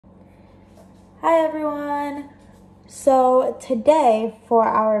Hi everyone! So today for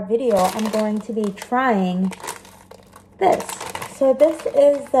our video, I'm going to be trying this. So this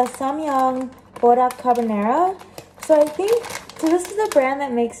is the Samyung Buldak Carbonara. So this is the brand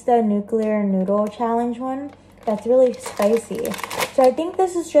that makes the nuclear noodle challenge one. That's really spicy. So I think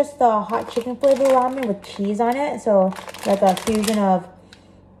this is just the hot chicken flavor ramen with cheese on it. So like a fusion of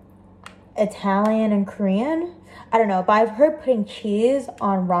Italian and Korean. I don't know, but I've heard putting cheese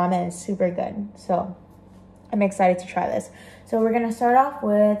on ramen is super good. So I'm excited to try this. So we're gonna start off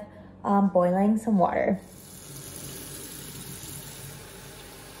with boiling some water.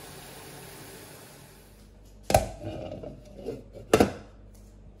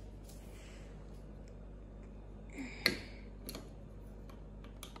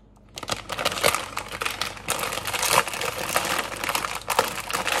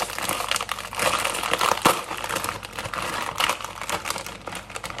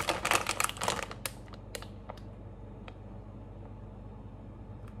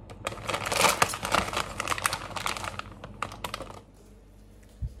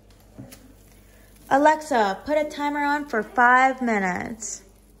 Alexa, put a timer on for 5 minutes.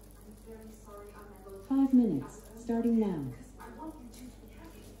 5 minutes, starting now.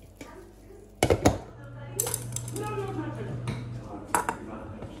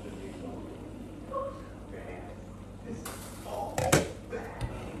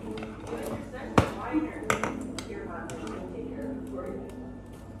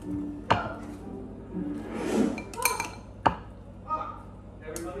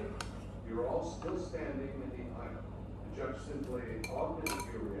 Everybody, you're all still standing in the aisle. The judge simply augmented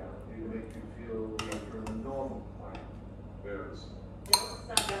your reality to make you feel like you're in a normal aisle. Whereas, don't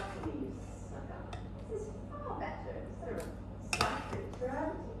suck up to me, you suck up. This is far better. Instead of sacred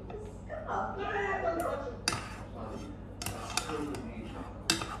drugs, stop. honey, that's still the need.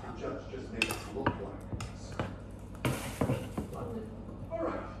 The judge just made us look like this. All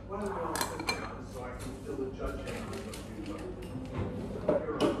right, why don't we all sit down so I can fill the judge in with a few votes.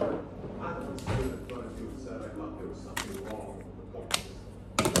 Your Honor, I was good at front of you and said I thought there was something wrong with the point system.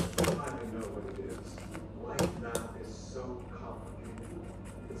 I know what it is. Life now is so complicated.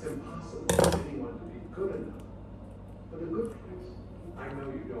 It's impossible for anyone to be good enough. But the good thing is, I know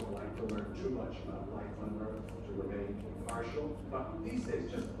you don't like to learn too much about life on Earth to remain impartial, but these days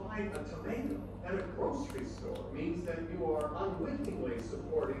just buying a tomato at a grocery store means that you are unwittingly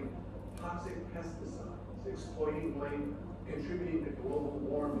supporting toxic pesticides, exploiting labor, contributing to global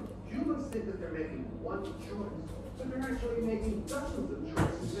warming. Humans think that they're making one choice, but they're actually making dozens of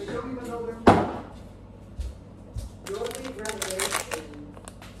choices. They don't even know they're making. Your big revelation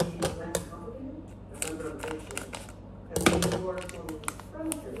is less complicated than revelation. Because we work from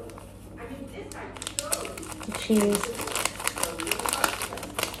frontier level. I mean, this guy shows. Cheese. So you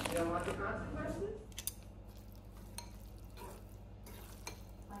don't want the consequences?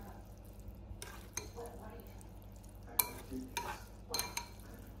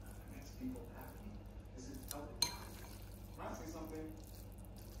 Makes people happy. Is it helping? Can I say something?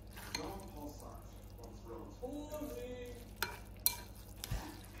 Jean Paul Sartre once wrote, I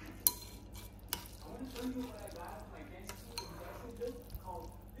want to tell you what I got from my fancy food investment book called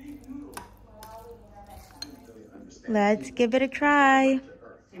Big Noodle. Let's give it a try.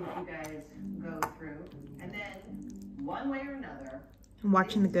 See what you guys go through. And then, one way or another. I'm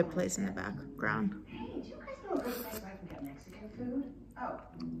watching The Good Place in the background. Hey, do you guys know a good place where I can get Mexican food? Oh,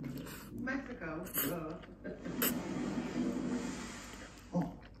 Mexico.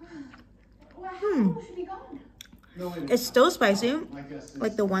 Well, how long should be gone? It's still spicy,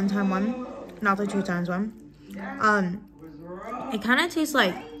 like the one-time one, not the 2 times one. It kind of tastes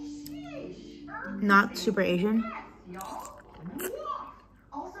like not super Asian. Y'all?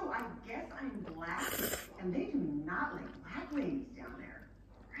 Also, I guess I'm black, and they do not like black ladies down there.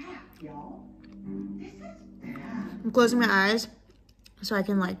 Crap, y'all. This is bad. I'm closing my eyes so I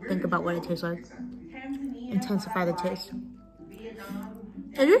can like think about what it tastes like. Intensify the taste.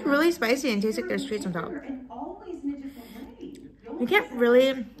 It's just really spicy and tastes like there's sweets on top. And always in a different way. You can't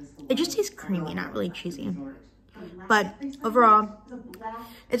really, it just tastes creamy, not really cheesy. But overall,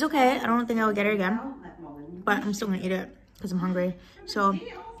 it's okay. I don't think I will get it again, but I'm still gonna eat it because I'm hungry. So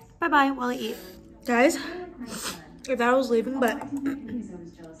bye-bye while I eat. Guys, I thought I was leaving, but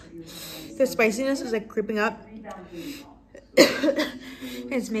the spiciness is like creeping up.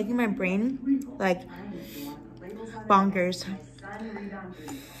 It's making my brain like bonkers,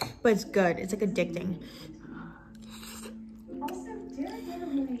 but it's good. It's like addicting. Also, Derek never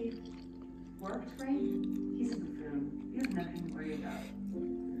really worked, right? He's a buffoon. You have nothing to worry about.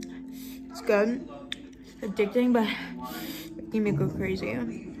 It's good. Addicting, but making me go crazy.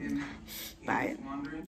 Bye.